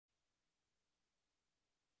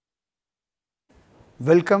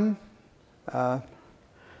Welcome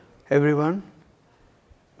everyone,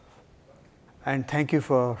 and thank you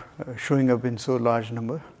for showing up in so large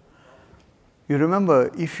number. You remember,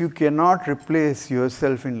 if you cannot replace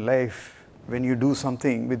yourself in life when you do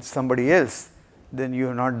something with somebody else, then you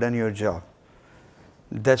have not done your job.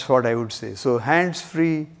 That's what I would say. So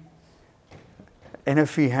hands-free,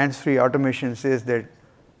 NFV hands-free automation says that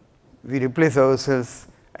we replace ourselves,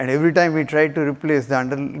 and every time we try to replace the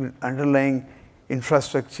underlying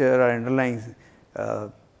infrastructure or underlying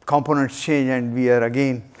components change, and we are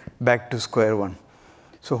again back to square one.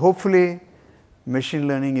 So hopefully machine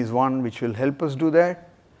learning is one which will help us do that.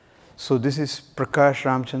 So this is Prakash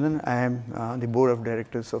Ramchandran. I am the board of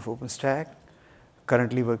directors of OpenStack,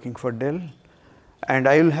 currently working for Dell, and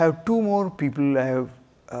I will have two more people I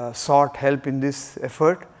have sought help in this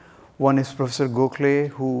effort. One is Professor Gokhale,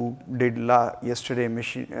 who did yesterday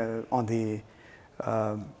on the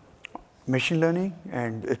machine learning,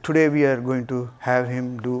 and today we are going to have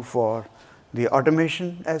him do for the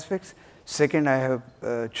automation aspects. Second, I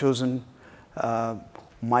have chosen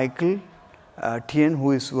Michael Tien,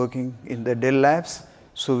 who is working in the Dell labs.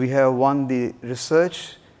 So we have one the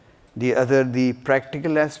research, the other the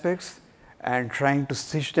practical aspects, and trying to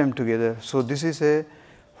stitch them together. So this is a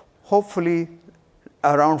hopefully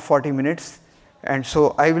around 40 minutes, and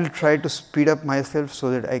so I will try to speed up myself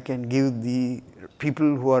so that I can give the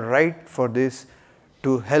people who are right for this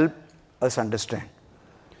to help us understand.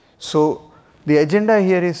 So the agenda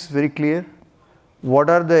here is very clear. What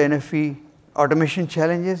are the NFV automation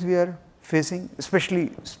challenges we are facing,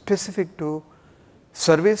 especially specific to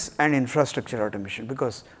service and infrastructure automation,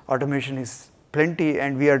 because automation is plenty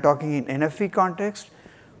and we are talking in NFV context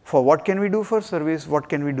for what can we do for service, what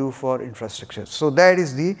can we do for infrastructure. So that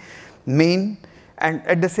is the main. And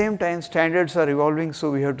at the same time, standards are evolving,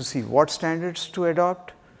 so we have to see what standards to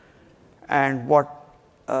adopt and what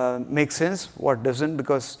makes sense, what doesn't,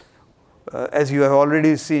 because as you have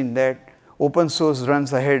already seen that open source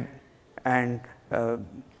runs ahead and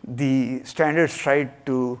the standards try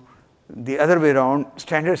to, the other way around,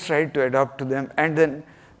 standards try to adapt to them, and then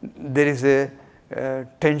there is a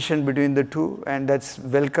tension between the two, and that's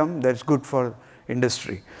welcome, that's good for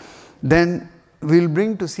industry. Then we'll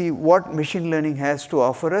bring to see what machine learning has to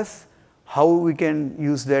offer us, how we can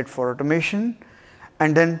use that for automation,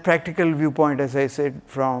 and then practical viewpoint, as I said,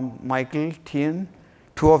 from Michael Tien,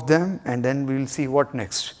 two of them, and then we'll see what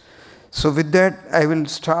next. So with that, I will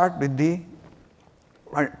start with the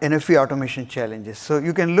NFV automation challenges. So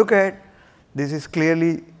you can look at, this is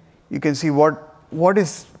clearly, you can see what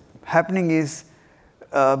is happening is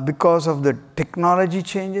because of the technology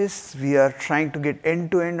changes, we are trying to get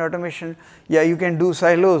end-to-end automation. Yeah, you can do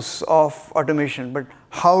silos of automation, but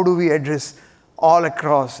how do we address all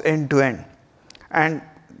across end-to-end? And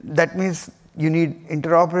that means you need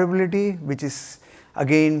interoperability, which is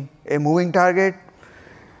again a moving target,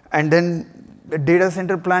 and then the data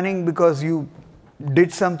center planning, because you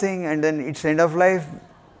did something and then it's end of life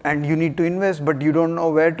and you need to invest, but you don't know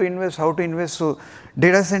where to invest, how to invest. So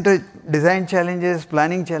data center design challenges,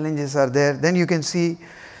 planning challenges are there. Then you can see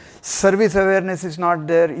service awareness is not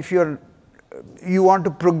there. If you want to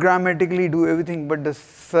programmatically do everything, but the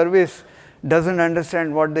service doesn't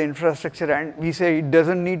understand what the infrastructure, and we say it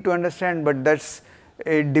doesn't need to understand, but that's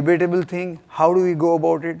a debatable thing. How do we go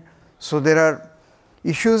about it? So there are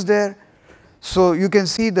issues there. So you can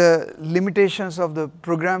see the limitations of the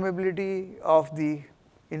programmability of the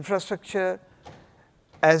infrastructure,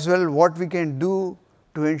 as well what we can do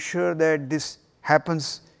to ensure that this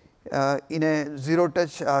happens in a zero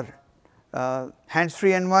touch or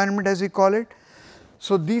hands-free environment, as we call it.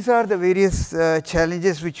 So these are the various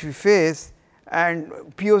challenges which we face, and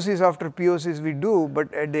POCs after POCs we do,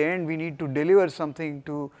 but at the end we need to deliver something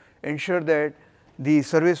to ensure that the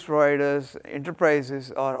service providers,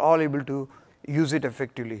 enterprises are all able to use it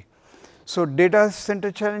effectively. So data center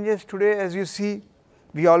challenges today, as you see,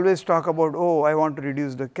 we always talk about, oh, I want to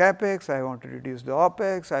reduce the capex, I want to reduce the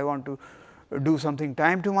opex, I want to do something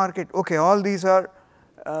time to market. Okay, all these are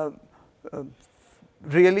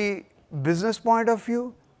really business point of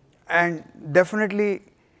view, and definitely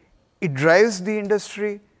it drives the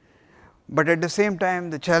industry, but at the same time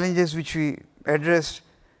the challenges which we addressed,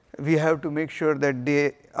 we have to make sure that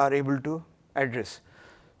they are able to address.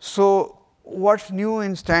 So what's new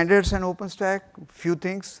in standards and OpenStack? Few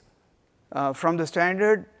things. From the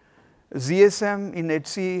standard, ZSM in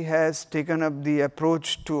HC has taken up the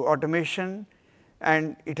approach to automation,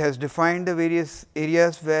 and it has defined the various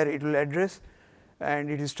areas where it will address, and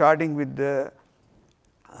it is starting with the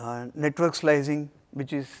network slicing,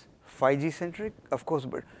 which is 5G centric, of course,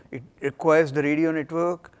 but it requires the radio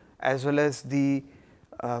network as well as the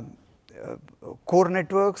core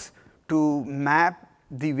networks to map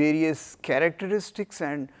the various characteristics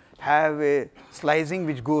and have a slicing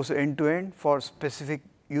which goes end to end for specific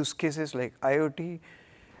use cases like IoT,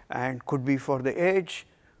 and could be for the edge,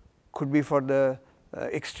 could be for the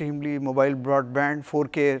extremely mobile broadband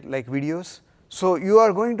 4K like videos. So, you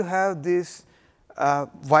are going to have this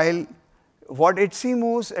while what HC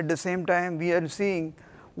moves, at the same time we are seeing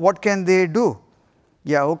what can they do.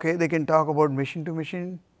 Yeah, okay, they can talk about machine to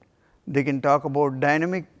machine, they can talk about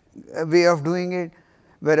dynamic way of doing it,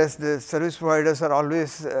 whereas the service providers are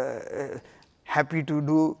always happy to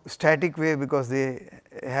do static way because they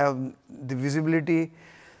have the visibility.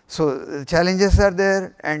 So, the challenges are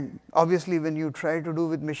there, and obviously when you try to do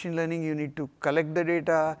with machine learning, you need to collect the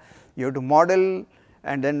data, you have to model,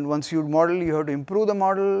 and then once you model, you have to improve the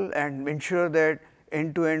model and ensure that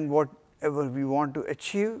end to end whatever we want to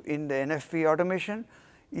achieve in the NFV automation,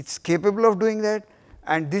 it is capable of doing that.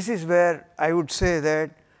 And this is where I would say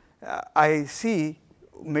that I see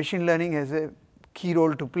machine learning has a key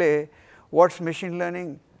role to play. What is machine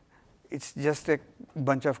learning? It is just a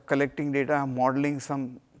bunch of collecting data, modeling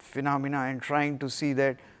some phenomena and trying to see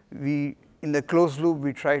that we in the closed loop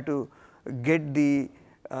we try to get the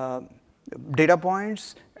data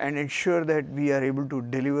points and ensure that we are able to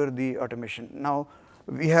deliver the automation. Now,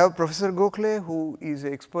 we have Professor Gokhale who is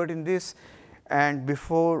an expert in this, and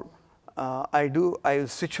before I will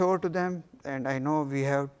switch over to them, and I know we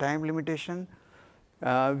have time limitation.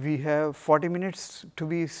 We have 40 minutes to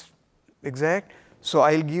be exact. So,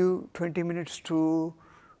 I will give 20 minutes to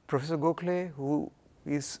Professor Gokhale, who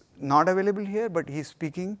is not available here, but he is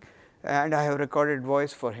speaking and I have recorded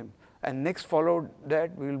voice for him. And next followed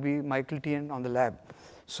that will be Michael Tien on the lab.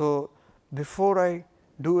 So, before I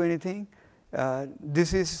do anything,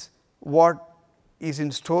 this is what is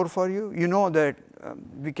in store for you. You know that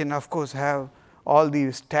we can of course have all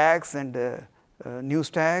these tags and new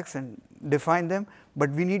tags and define them, but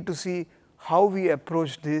we need to see how we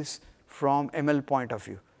approach this from ML point of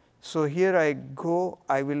view. So, here I go,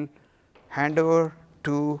 I will hand over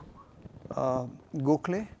to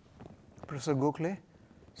Gokhale, Professor Gokhale.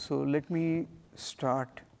 So, let me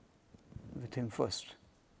start with him first.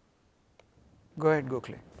 Go ahead,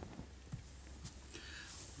 Gokhale.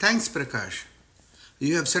 Thanks, Prakash.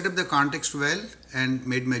 You have set up the context well and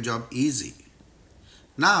made my job easy.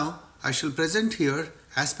 Now, I shall present here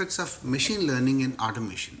aspects of machine learning and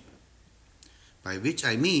automation, by which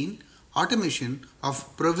I mean automation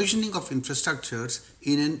of provisioning of infrastructures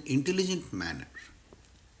in an intelligent manner.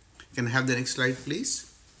 Can I have the next slide, please?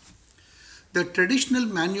 The traditional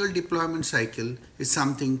manual deployment cycle is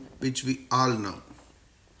something which we all know.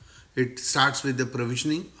 It starts with the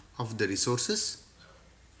provisioning of the resources,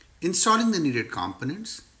 installing the needed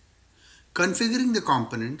components, configuring the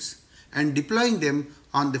components, and deploying them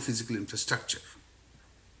on the physical infrastructure.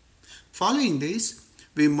 Following this,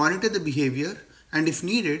 we monitor the behavior and if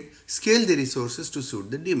needed, scale the resources to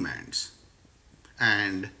suit the demands,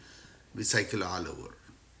 and we cycle all over.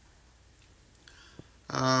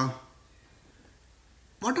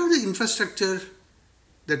 What are the infrastructure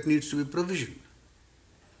that needs to be provisioned?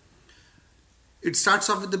 It starts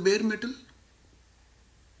off with the bare metal,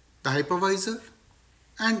 the hypervisor,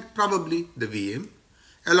 and probably the VM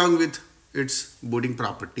along with its boarding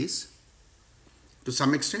properties. To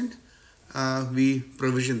some extent, we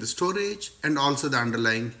provision the storage and also the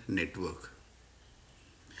underlying network.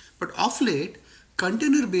 But of late,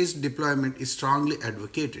 container-based deployment is strongly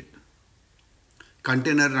advocated.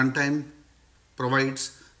 Container runtime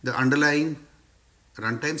provides the underlying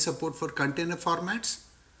runtime support for container formats,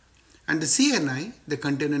 and the CNI, the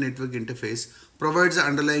container network interface, provides the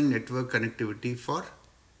underlying network connectivity for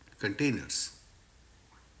containers.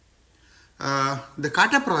 The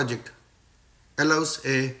Kata project allows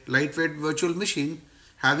a lightweight virtual machine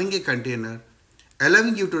having a container,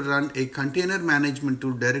 allowing you to run a container management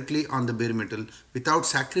tool directly on the bare metal without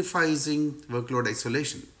sacrificing workload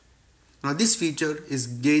isolation. Now, this feature is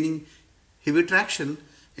gaining heavy traction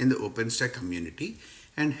in the OpenStack community,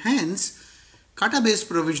 and hence Kata based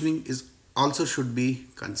provisioning is also should be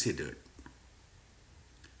considered.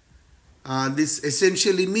 This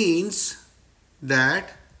essentially means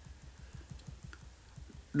that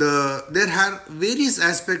there are various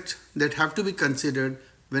aspects that have to be considered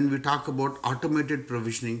when we talk about automated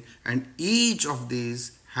provisioning, and each of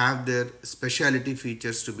these have their specialty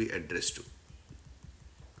features to be addressed to.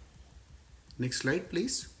 Next slide,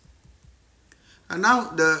 please. And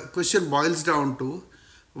now the question boils down to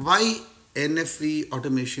why NFV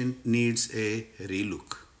automation needs a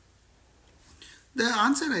relook. The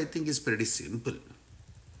answer, I think, is pretty simple.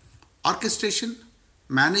 Orchestration,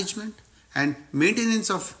 management, And maintenance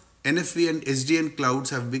of NFV and SDN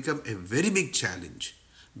clouds have become a very big challenge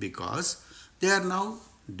because they are now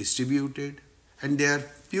distributed and they are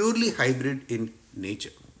purely hybrid in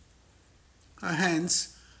nature.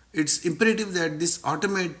 Hence, it's imperative that this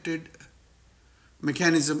automated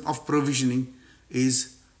mechanism of provisioning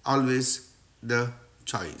is always the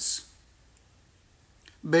choice.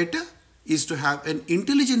 Better is to have an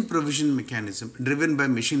intelligent provision mechanism driven by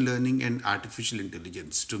machine learning and artificial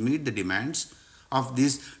intelligence to meet the demands of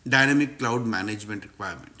these dynamic cloud management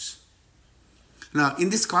requirements. Now,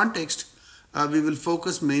 in this context, we will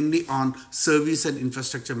focus mainly on service and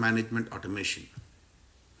infrastructure management automation.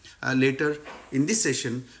 Later in this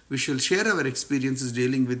session, we shall share our experiences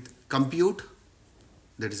dealing with compute,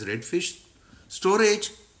 that is redfish,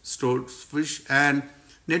 storage, storefish, and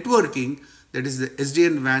networking, that is the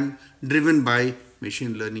SDN WAN driven by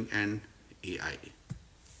machine learning and AI.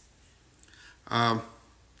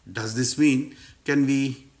 Does this mean, can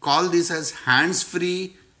we call this as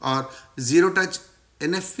hands-free or zero-touch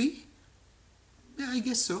NFV? Yeah, I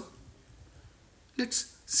guess so.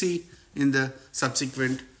 Let's see in the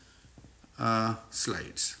subsequent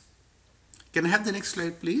slides. Can I have the next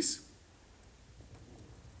slide, please?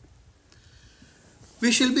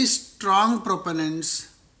 We shall be strong proponents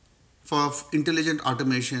for intelligent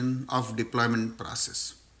automation of deployment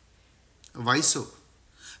process. Why so?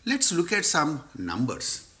 Let's look at some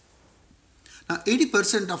numbers. Now,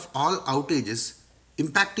 80% of all outages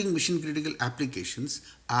impacting mission critical applications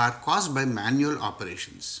are caused by manual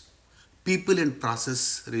operations, people and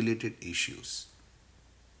process related issues.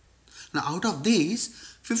 Now, out of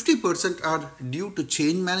these, 50% are due to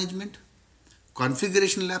change management,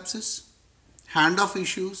 configuration lapses, handoff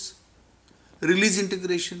issues, release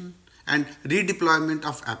integration, and redeployment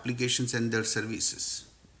of applications and their services.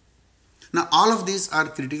 Now, all of these are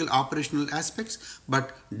critical operational aspects,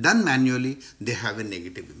 but done manually, they have a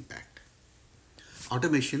negative impact.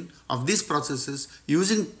 Automation of these processes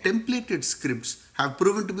using templated scripts have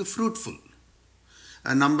proven to be fruitful.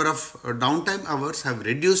 A number of downtime hours have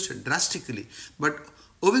reduced drastically, but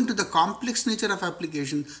owing to the complex nature of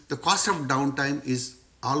application, the cost of downtime is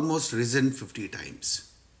almost risen 50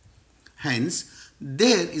 times. Hence,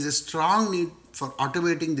 there is a strong need for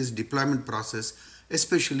automating this deployment process,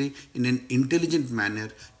 especially in an intelligent manner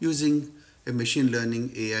using a machine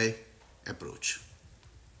learning AI approach.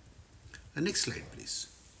 Next slide, please.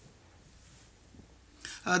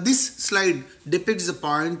 This slide depicts the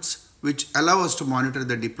points which allow us to monitor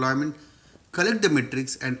the deployment, collect the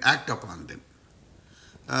metrics, and act upon them.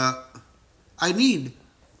 I need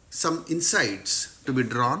some insights to be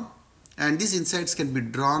drawn, and these insights can be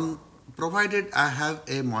drawn provided I have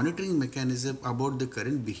a monitoring mechanism about the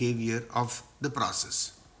current behavior of the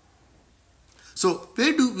process. So,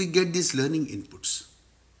 where do we get these learning inputs?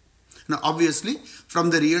 Now, obviously, from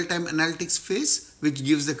the real-time analytics phase, which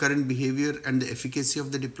gives the current behavior and the efficacy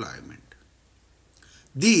of the deployment.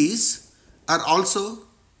 These are also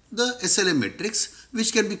the SLA metrics,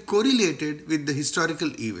 which can be correlated with the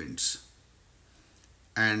historical events.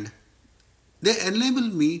 And they enable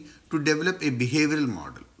me to develop a behavioral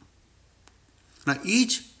model. Now,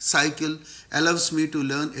 each cycle allows me to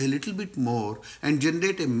learn a little bit more and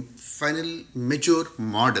generate a final mature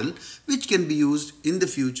model which can be used in the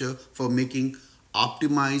future for making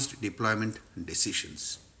optimized deployment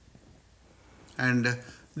decisions. And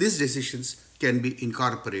these decisions can be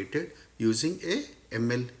incorporated using a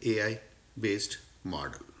ML AI based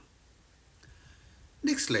model.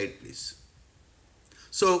 Next slide, please.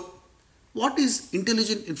 So, what is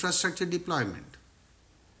intelligent infrastructure deployment?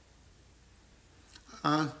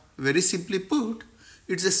 Very simply put,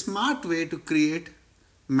 it's a smart way to create,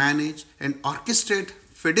 manage, and orchestrate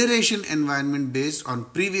federation environment based on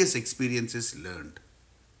previous experiences learned.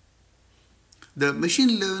 The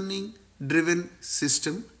machine learning driven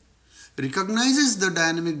system recognizes the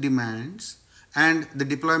dynamic demands and the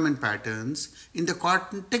deployment patterns in the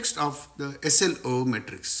context of the SLO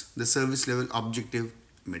metrics, the service level objective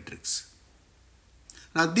metrics.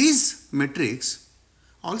 Now, these metrics,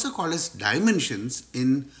 also called as dimensions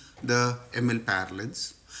in the ML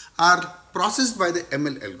parlance, are processed by the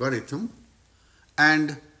ML algorithm,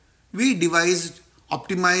 and we devised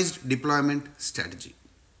optimized deployment strategy.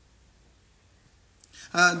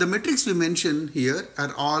 The metrics we mention here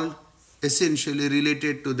are all essentially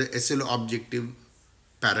related to the SLO objective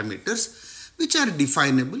parameters, which are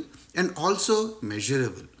definable and also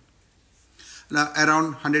measurable. Now,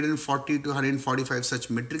 around 140 to 145 such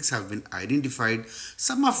metrics have been identified,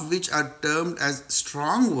 some of which are termed as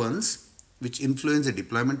strong ones, which influence the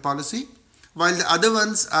deployment policy, while the other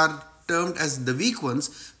ones are termed as the weak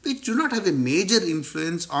ones, which do not have a major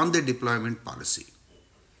influence on the deployment policy.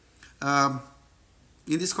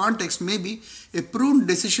 In this context, maybe a pruned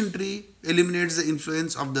decision tree eliminates the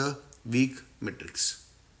influence of the weak metrics.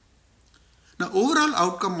 Now, overall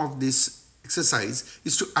outcome of this exercise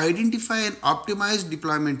is to identify an optimized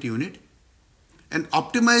deployment unit and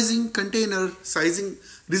optimizing container sizing,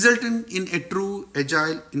 resulting in a true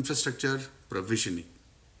agile infrastructure provisioning.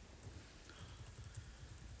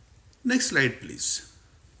 Next slide, please.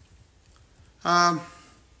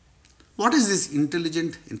 What is this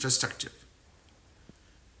intelligent infrastructure?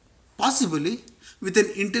 Possibly, with an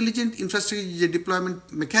intelligent infrastructure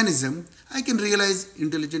deployment mechanism, I can realize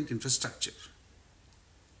intelligent infrastructure.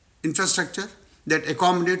 Infrastructure that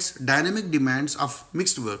accommodates dynamic demands of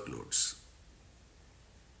mixed workloads.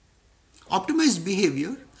 Optimized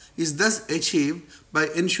behavior is thus achieved by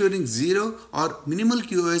ensuring zero or minimal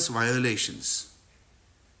QoS violations.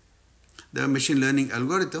 The machine learning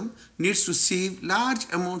algorithm needs to receive large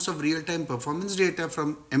amounts of real-time performance data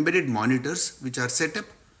from embedded monitors which are set up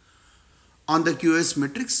on the QoS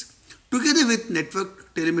metrics together with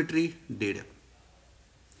network telemetry data.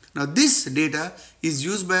 Now this data is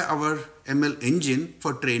used by our ML engine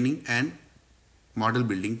for training and model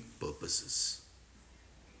building purposes.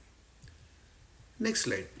 Next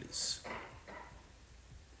slide, please.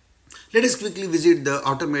 Let us quickly visit the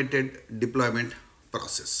automated deployment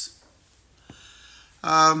process.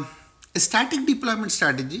 A static deployment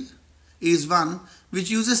strategy is one which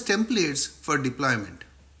uses templates for deployment.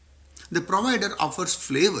 The provider offers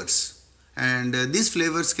flavors, and these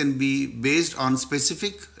flavors can be based on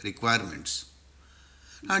specific requirements.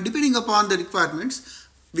 Now, depending upon the requirements,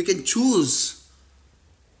 we can choose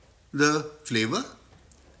the flavor,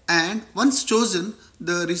 and once chosen,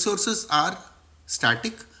 the resources are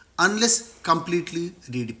static unless completely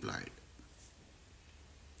redeployed.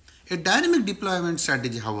 A dynamic deployment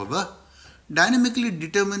strategy, however, dynamically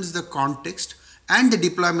determines the context and the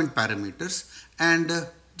deployment parameters and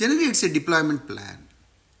generates a deployment plan.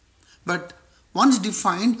 But once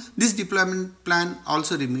defined, this deployment plan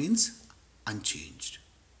also remains unchanged.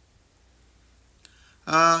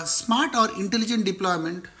 Smart or intelligent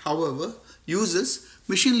deployment, however, uses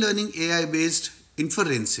machine learning AI-based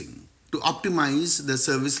inferencing to optimize the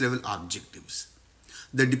service level objectives.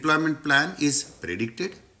 The deployment plan is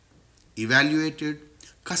predicted, evaluated,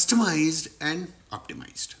 customized and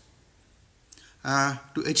optimized.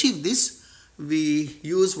 To achieve this, we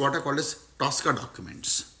use what are called as Tosca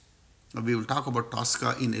documents. We will talk about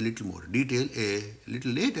Tosca in a little more detail a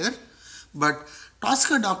little later, but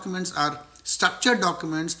Tosca documents are structured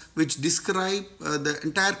documents which describe the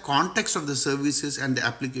entire context of the services and the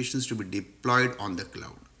applications to be deployed on the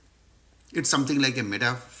cloud. It's something like a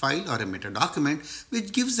meta file or a meta document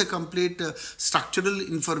which gives the complete structural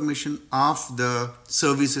information of the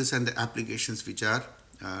services and the applications which are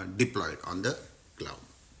deployed on the cloud.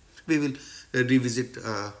 We will revisit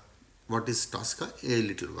what is Tosca a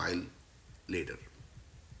little while later.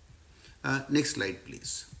 Next slide,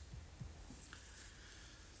 please.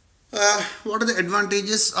 What are the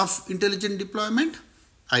advantages of intelligent deployment?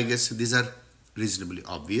 I guess these are reasonably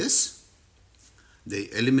obvious. They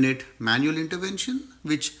eliminate manual intervention,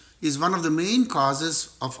 which is one of the main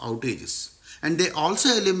causes of outages. And they also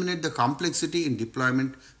eliminate the complexity in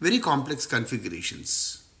deployment, very complex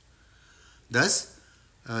configurations, thus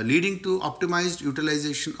leading to optimized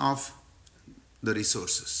utilization of the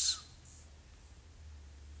resources.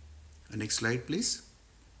 Next slide, please.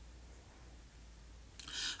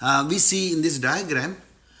 We see in this diagram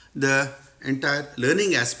the entire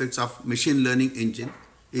learning aspects of machine learning engine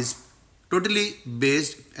is totally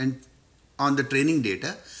based on the training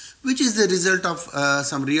data, which is the result of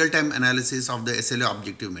some real-time analysis of the SLA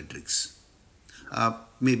objective metrics.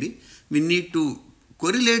 Maybe we need to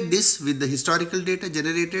correlate this with the historical data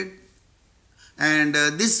generated, and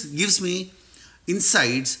this gives me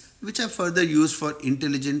insights which are further used for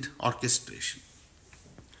intelligent orchestration.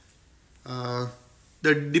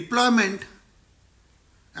 The deployment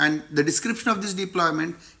and the description of this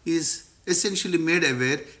deployment is essentially made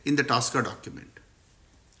aware in the Tosca document.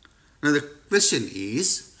 Now the question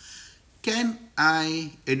is, can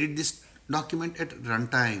I edit this document at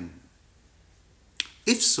runtime?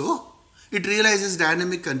 If so, it realizes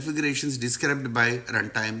dynamic configurations described by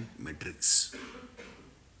runtime metrics.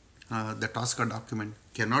 The Tosca document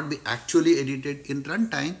cannot be actually edited in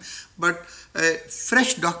runtime, but a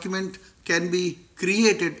fresh document can be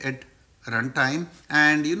created at runtime,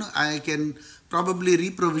 and I can probably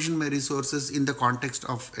reprovision my resources in the context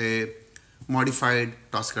of a modified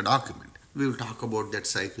Tosca document. We will talk about that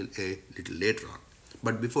cycle a little later on.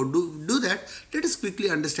 But before do that, let us quickly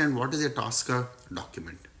understand what is a Tosca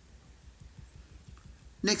document.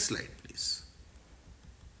 Next slide, please.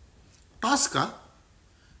 Tosca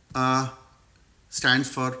stands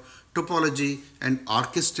for Topology and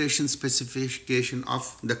Orchestration Specification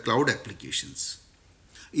of the Cloud Applications.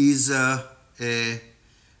 Is a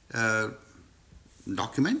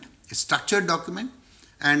document, a structured document,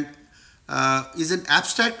 and is an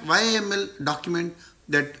abstract YAML document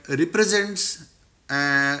that represents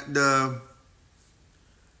the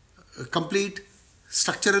complete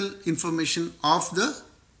structural information of the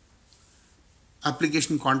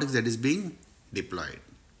application context that is being deployed.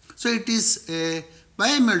 So it is a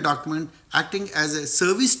YAML document acting as a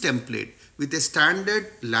service template with a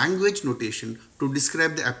standard language notation to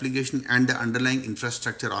describe the application and the underlying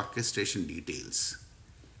infrastructure orchestration details.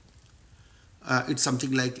 It's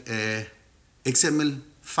something like a XML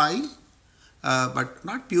file, but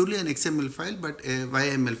not purely an XML file, but a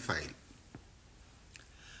YAML file.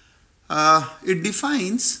 It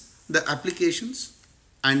defines the applications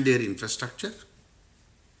and their infrastructure.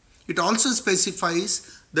 It also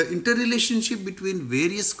specifies the interrelationship between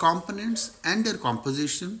various components and their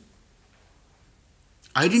composition,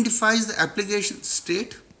 identifies the application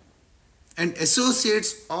state, and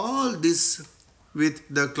associates all this with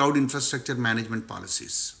the cloud infrastructure management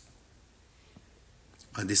policies.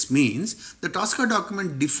 This means the Tosca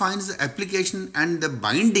document defines the application and the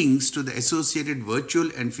bindings to the associated virtual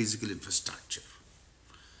and physical infrastructure.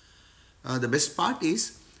 The best part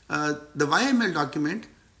is the YAML document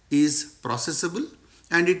is processable,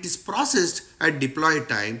 and it is processed at deploy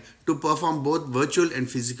time to perform both virtual and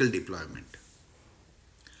physical deployment.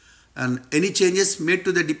 And any changes made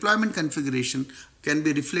to the deployment configuration can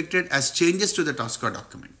be reflected as changes to the Tosca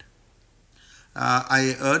document.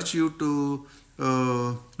 I urge you to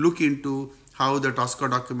look into how the Tosca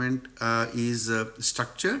document is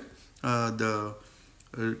structured. The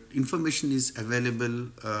information is available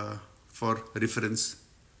for reference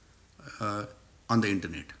on the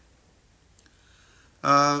internet.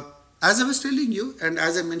 As I was telling you, and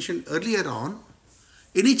as I mentioned earlier on,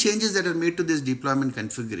 any changes that are made to this deployment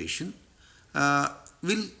configuration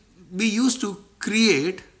will be used to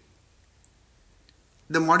create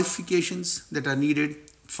the modifications that are needed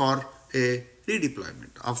for a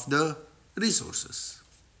redeployment of the resources.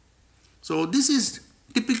 So this is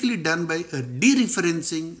typically done by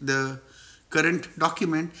dereferencing the current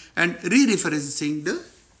document and re-referencing the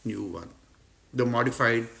new one, the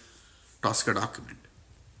modified Tosca document.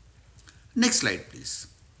 Next slide, please.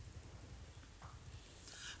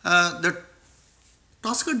 The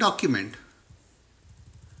Tosca document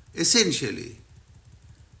essentially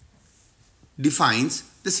defines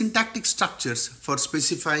the syntactic structures for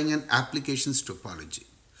specifying an application's topology.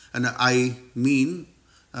 And I mean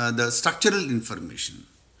the structural information.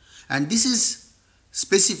 And this is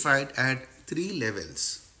specified at 3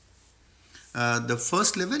 levels. The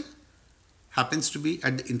first level happens to be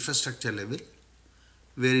at the infrastructure level,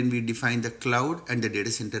 wherein we define the cloud and the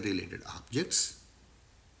data center related objects.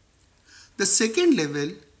 The second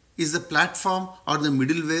level is the platform or the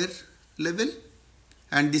middleware level,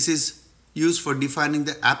 and this is used for defining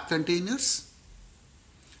the app containers.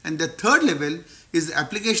 And the third level is the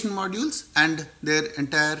application modules and their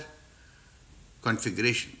entire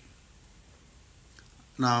configuration.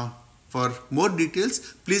 Now, for more details,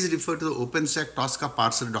 please refer to the OpenStack Tosca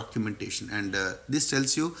parser documentation, and this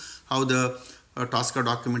tells you how the Tosca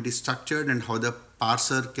document is structured and how the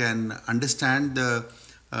parser can understand the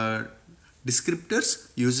descriptors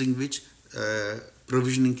using which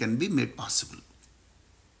provisioning can be made possible.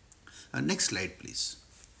 Next slide, please.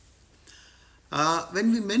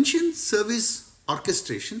 When we mention service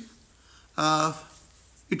orchestration,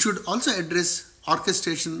 it should also address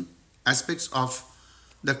orchestration aspects of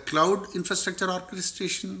the cloud infrastructure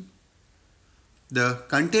orchestration, the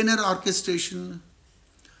container orchestration,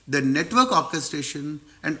 the network orchestration,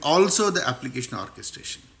 and also the application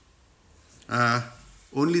orchestration.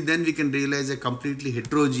 Only then we can realize a completely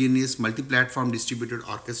heterogeneous multi-platform distributed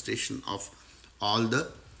orchestration of all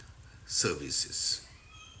the services.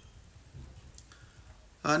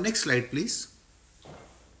 Next slide, please.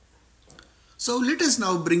 So let us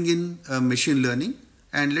now bring in machine learning,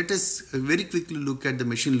 and let us very quickly look at the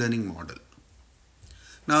machine learning model.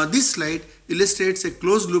 Now this slide illustrates a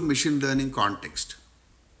closed loop machine learning context.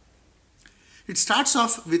 It starts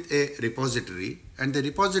off with a repository, and the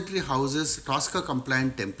repository houses Tosca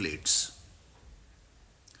compliant templates.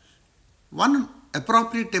 One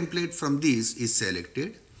appropriate template from these is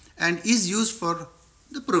selected and is used for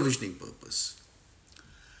the provisioning purpose.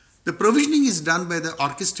 The provisioning is done by the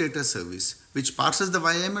orchestrator service which parses the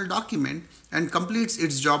YAML document and completes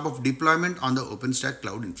its job of deployment on the OpenStack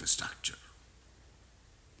cloud infrastructure.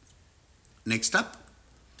 Next up,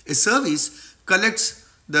 a service collects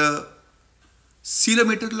the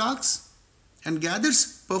ceilometer logs and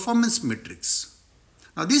gathers performance metrics.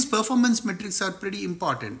 Now these performance metrics are pretty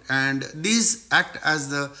important, and these act as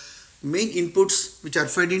the main inputs which are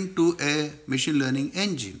fed into a machine learning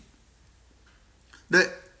engine.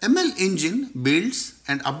 The ML engine builds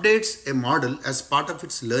and updates a model as part of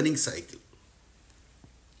its learning cycle.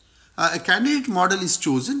 A candidate model is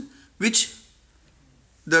chosen, which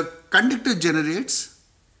the conductor generates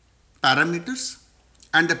parameters,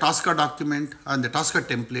 and the Tosca document and the Tosca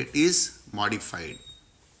template is modified.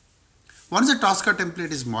 Once the Tosca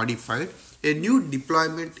template is modified, a new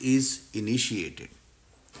deployment is initiated,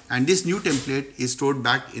 and this new template is stored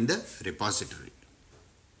back in the repository.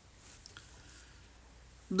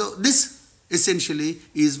 Though this essentially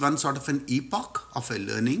is one sort of an epoch of a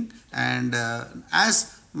learning, and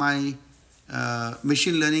as my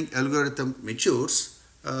machine learning algorithm matures,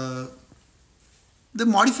 the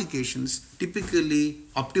modifications typically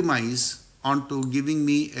optimize onto giving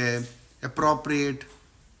me a appropriate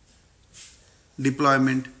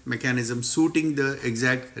deployment mechanism suiting the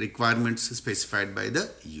exact requirements specified by the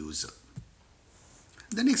user.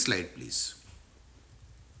 The next slide, please.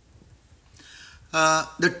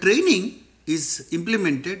 The training is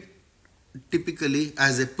implemented typically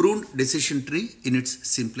as a pruned decision tree in its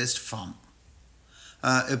simplest form.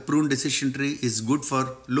 A pruned decision tree is good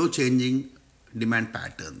for low changing demand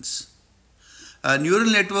patterns. Neural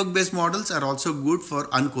network based models are also good for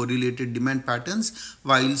uncorrelated demand patterns,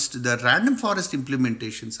 whilst the random forest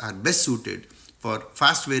implementations are best suited for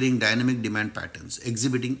fast varying dynamic demand patterns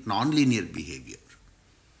exhibiting nonlinear behavior.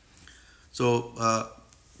 So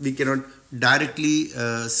we cannot directly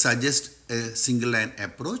suggest a single line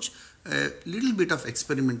approach. A little bit of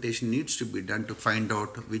experimentation needs to be done to find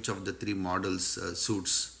out which of the three models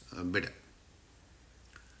suits better.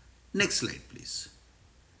 Next slide, please.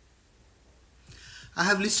 I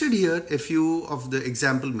have listed here a few of the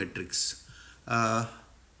example metrics.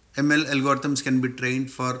 ML algorithms can be trained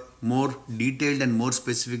for more detailed and more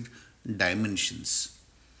specific dimensions.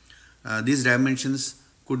 These dimensions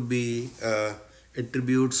could be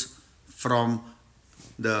attributes from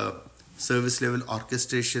the service level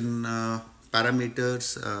orchestration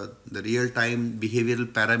parameters, the real time behavioral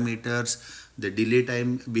parameters, the delay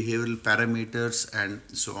time behavioral parameters, and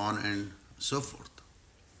so on and so forth.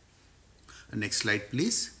 Next slide,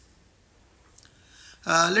 please.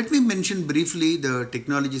 Let me mention briefly the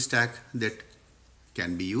technology stack that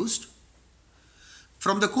can be used.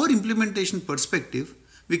 From the core implementation perspective,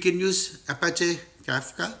 we can use Apache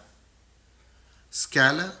Kafka,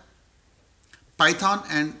 Scala, Python,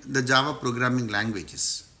 and the Java programming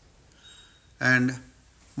languages. And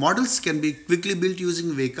models can be quickly built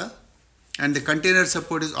using Weka, and the container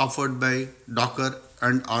support is offered by Docker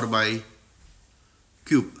and or by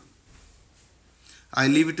Kube. I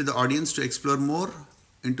leave it to the audience to explore more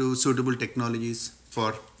into suitable technologies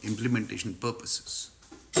for implementation purposes.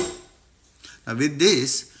 Now with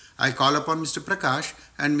this, I call upon Mr. Prakash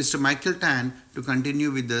and Mr. Michael Tan to continue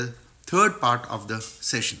with the third part of the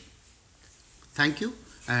session. Thank you,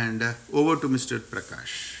 and over to Mr.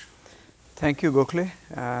 Prakash. Thank you, Gokhale.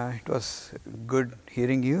 It was good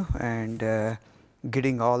hearing you and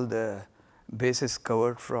getting all the bases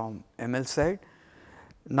covered from ML side.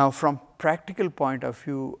 Now, from practical point of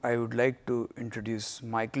view, I would like to introduce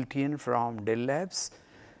Michael Tien from Dell Labs.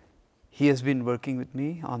 He has been working with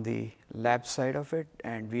me on the lab side of it,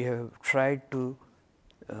 and we have tried to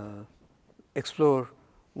explore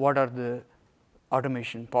what are the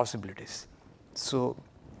automation possibilities. So,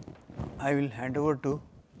 I will hand over to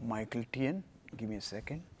Michael Tien. Give me a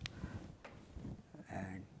second,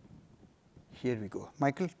 and here we go.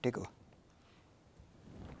 Michael, take over.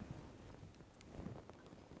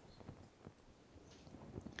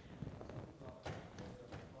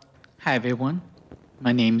 Hi everyone,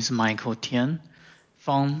 my name is Michael Tien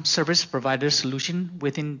from Service Provider Solution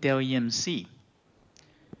within Dell EMC.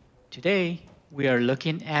 Today, we are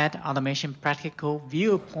looking at automation practical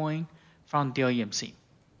viewpoint from Dell EMC.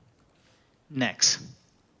 Next.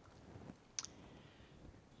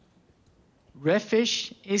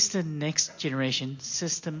 Redfish is the next generation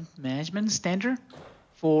system management standard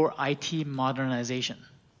for IT modernization.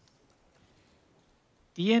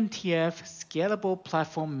 DMTF Scalable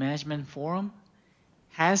Platform Management Forum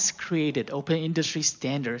has created open industry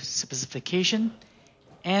standard specification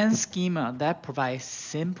and schema that provides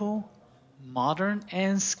simple, modern,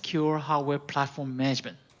 and secure hardware platform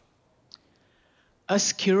management. A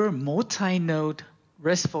secure multi-node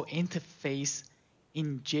RESTful interface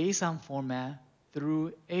in JSON format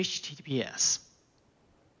through HTTPS.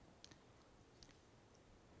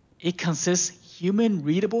 It consists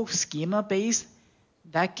human-readable schema base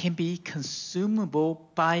that can be consumable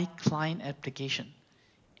by client application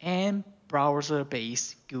and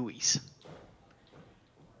browser-based GUIs.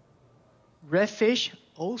 Redfish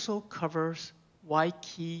also covers wide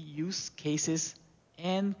key use cases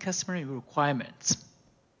and customer requirements.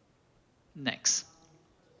 Next.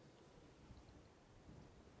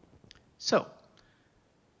 So,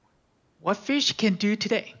 what Fish can do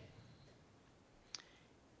today?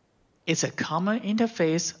 It's a common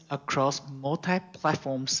interface across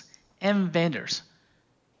multi-platforms and vendors,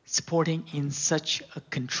 supporting in such a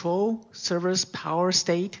control server's power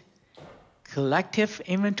state, collective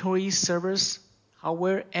inventory servers,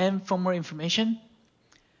 hardware and firmware information,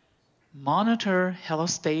 monitor health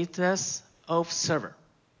status of server,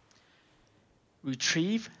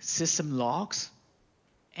 retrieve system logs,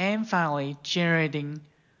 and finally generating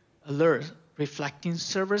alerts reflecting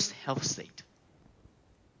server's health state.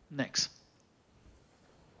 Next.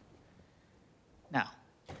 Now,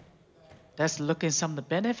 let's look at some of the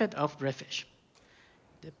benefits of Redfish.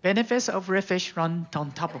 The benefits of Redfish run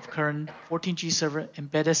on top of current 14G server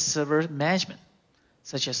embedded server management,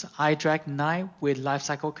 such as iDRAC 9 with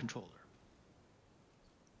lifecycle controller.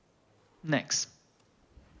 Next.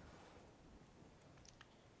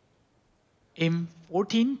 In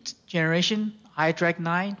 14th generation iDRAC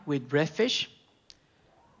 9 with Redfish,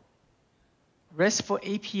 RESTful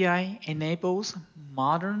API enables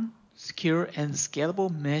modern, secure, and scalable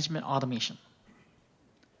management automation.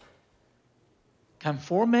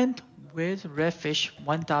 Conformant with Redfish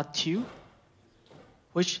 1.2,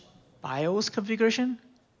 which BIOS configuration,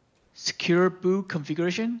 secure boot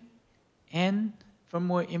configuration, and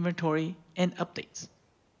firmware inventory and updates.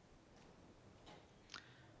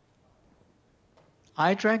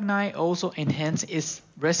 iDRAC 9 also enhances its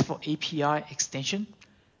RESTful API extension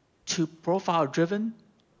to profile-driven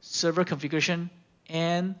server configuration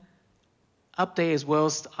and update as well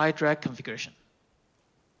as iDRAC configuration.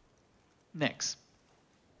 Next.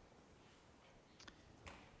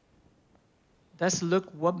 Let's look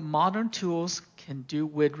what modern tools can do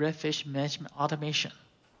with Redfish management automation.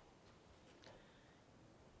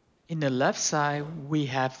 In the left side, we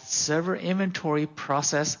have server inventory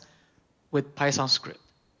process with Python script.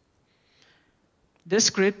 This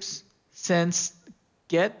script sends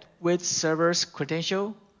get with server's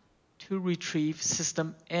credential to retrieve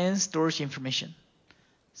system and storage information,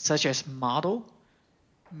 such as model,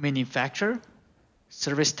 manufacturer,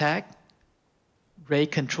 service tag,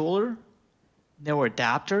 RAID controller, network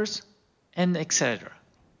adapters, and etc.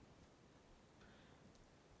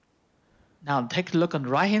 Now take a look on the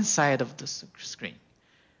right-hand side of the screen.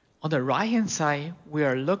 On the right-hand side, we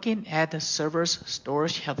are looking at the server's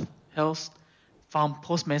storage health from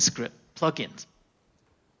Postman script plugins.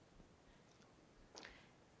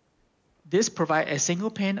 This provides a single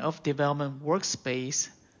pane of development workspace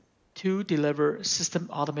to deliver system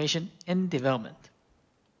automation and development.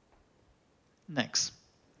 Next.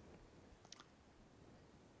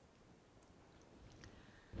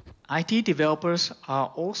 IT developers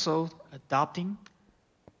are also adopting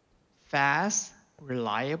fast,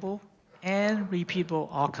 reliable, and repeatable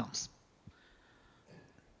outcomes.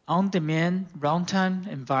 On-demand runtime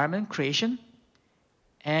environment creation,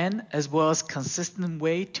 and as well as consistent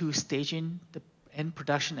way to staging the end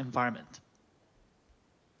production environment.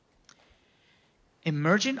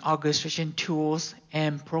 Emerging orchestration tools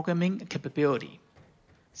and programming capability,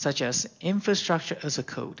 such as infrastructure as a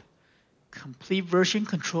code, complete version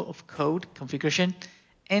control of code configuration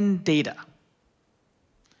and data,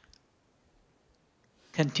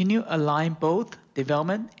 continue align both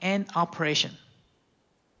development and operation.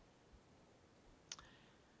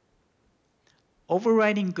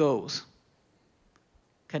 Overriding goals,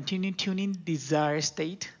 continue tuning desired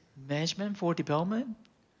state management for development,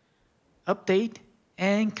 update,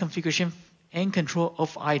 and configuration and control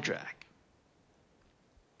of iDRAC.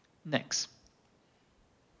 Next.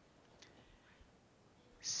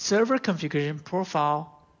 Server configuration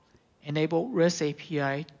profile enable REST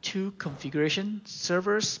API to configuration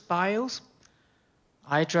servers BIOS,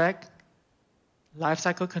 iDRAC,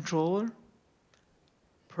 lifecycle controller,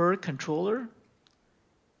 per controller,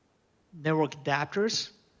 network adapters,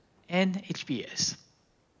 and HBS.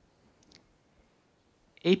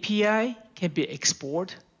 API can be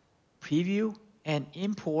export, preview, and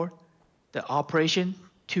import the operation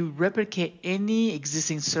to replicate any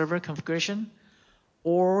existing server configuration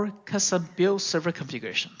or custom built server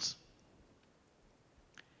configurations.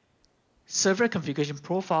 Server configuration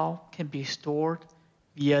profile can be stored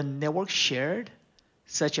via network shared,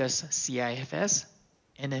 such as CIFS,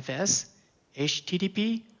 NFS,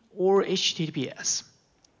 HTTP, or HTTPS.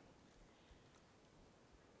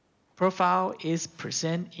 Profile is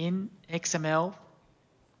present in XML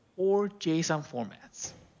or JSON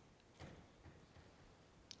formats.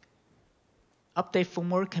 Update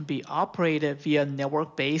firmware can be operated via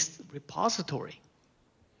network-based repository.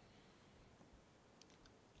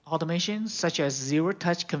 Automation such as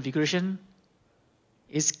zero-touch configuration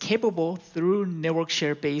is capable through network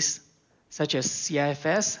share base such as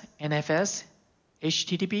CIFS, NFS,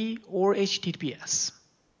 HTTP, or HTTPS.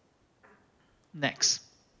 Next.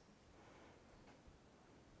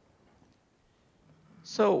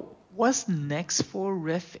 So what's next for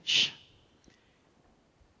Redfish?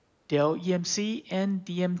 Dell EMC and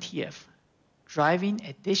DMTF driving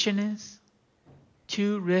additions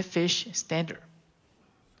to Redfish standard.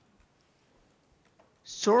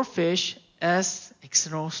 Swordfish as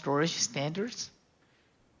external storage standards,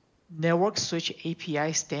 network switch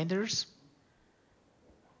API standards,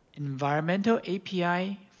 environmental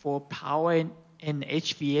API for power and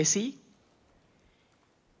HVAC,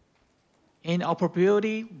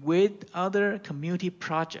 interoperability with other community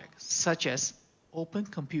projects such as Open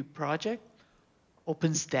Compute Project,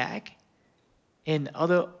 OpenStack, and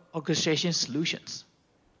other orchestration solutions.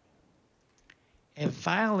 And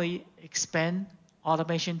finally, expand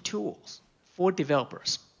automation tools for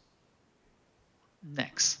developers.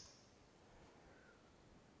 Next.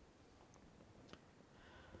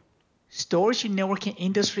 Storage Networking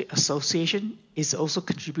Industry Association is also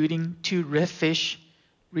contributing to Redfish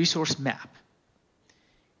resource map.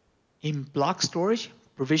 In block storage,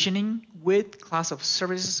 provisioning with class of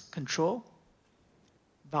services control,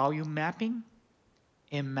 volume mapping,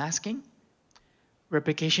 and masking,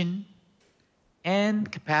 replication,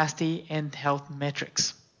 and capacity and health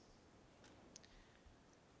metrics.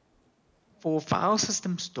 For file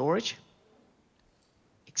system storage,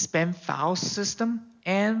 expand file system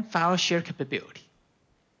and file share capability.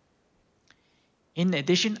 In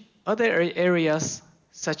addition, other areas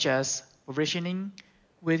such as provisioning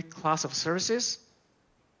with class of services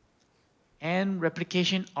and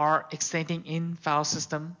replication are extending in file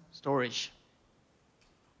system storage.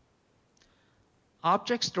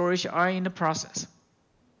 Object storage are in the process.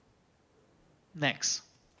 Next.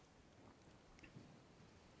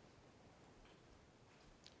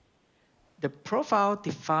 The profile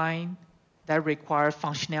defined that require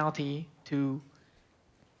functionality to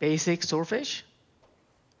basic Swordfish,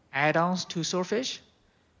 add-ons to Swordfish,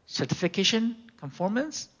 certification,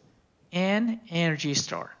 conformance, and Energy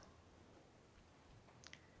Star.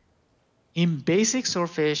 In basic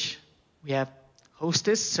Swordfish, we have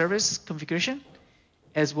hosted service configuration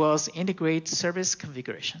as well as integrate service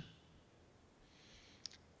configuration.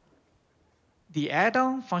 The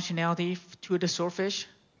add-on functionality to the Swordfish,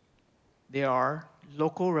 there are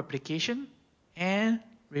local replication and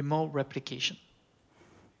remote replication.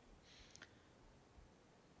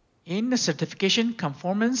 In the certification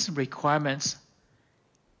conformance requirements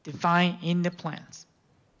defined in the plans,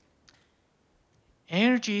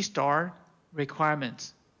 Energy Star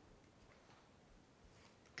requirements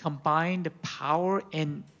combine the power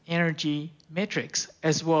and energy metrics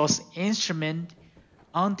as well as instrument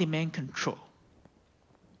on-demand control.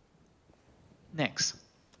 Next.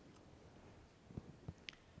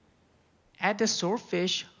 At the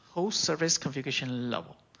Swordfish host service configuration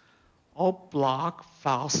level, all block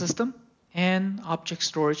file system and object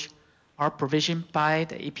storage are provisioned by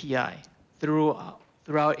the API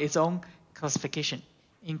throughout its own classification,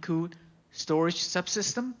 include storage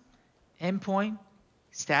subsystem, endpoint,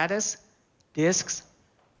 status, disks,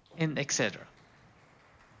 and etc.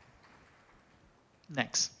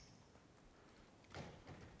 Next.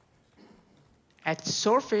 At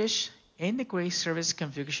Swordfish integrate service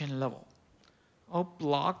configuration level, all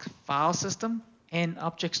block file system and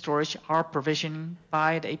object storage are provisioned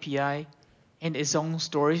by the API and its own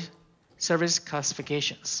storage service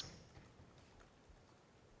classifications.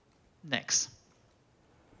 Next.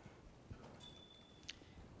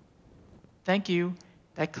 Thank you.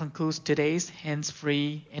 That concludes today's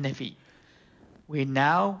hands-free NFV. We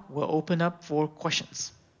now will open up for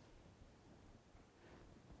questions.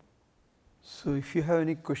 So if you have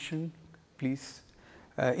any question, please.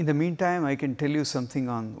 In the meantime, I can tell you something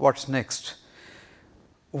on what's next.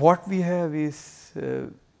 What we have is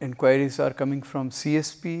inquiries are coming from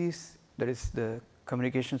CSPs, that is the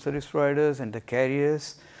communication service providers and the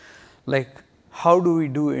carriers, like how do we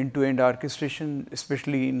do end-to-end orchestration,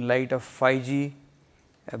 especially in light of 5G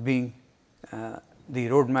being the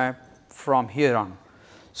roadmap from here on.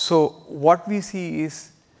 So what we see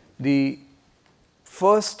is the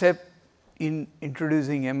first step in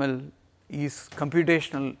introducing ML is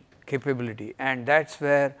computational capability, and that is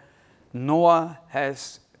where NOVA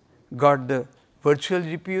has got the virtual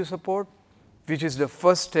GPU support, which is the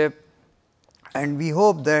first step, and we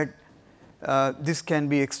hope that this can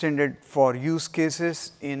be extended for use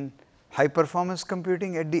cases in high performance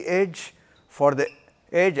computing at the edge, for the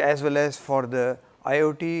edge as well as for the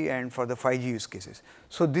IoT and for the 5G use cases.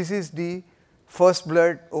 So, this is the first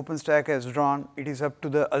blood OpenStack has drawn. It is up to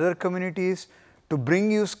the other communities to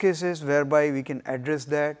bring use cases whereby we can address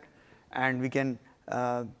that and we can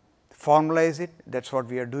formalize it. That is what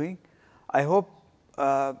we are doing. I hope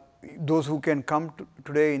those who can come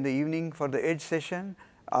today in the evening for the edge session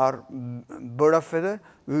are bird of feather.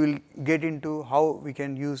 We will get into how we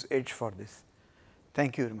can use edge for this.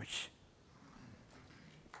 Thank you very much.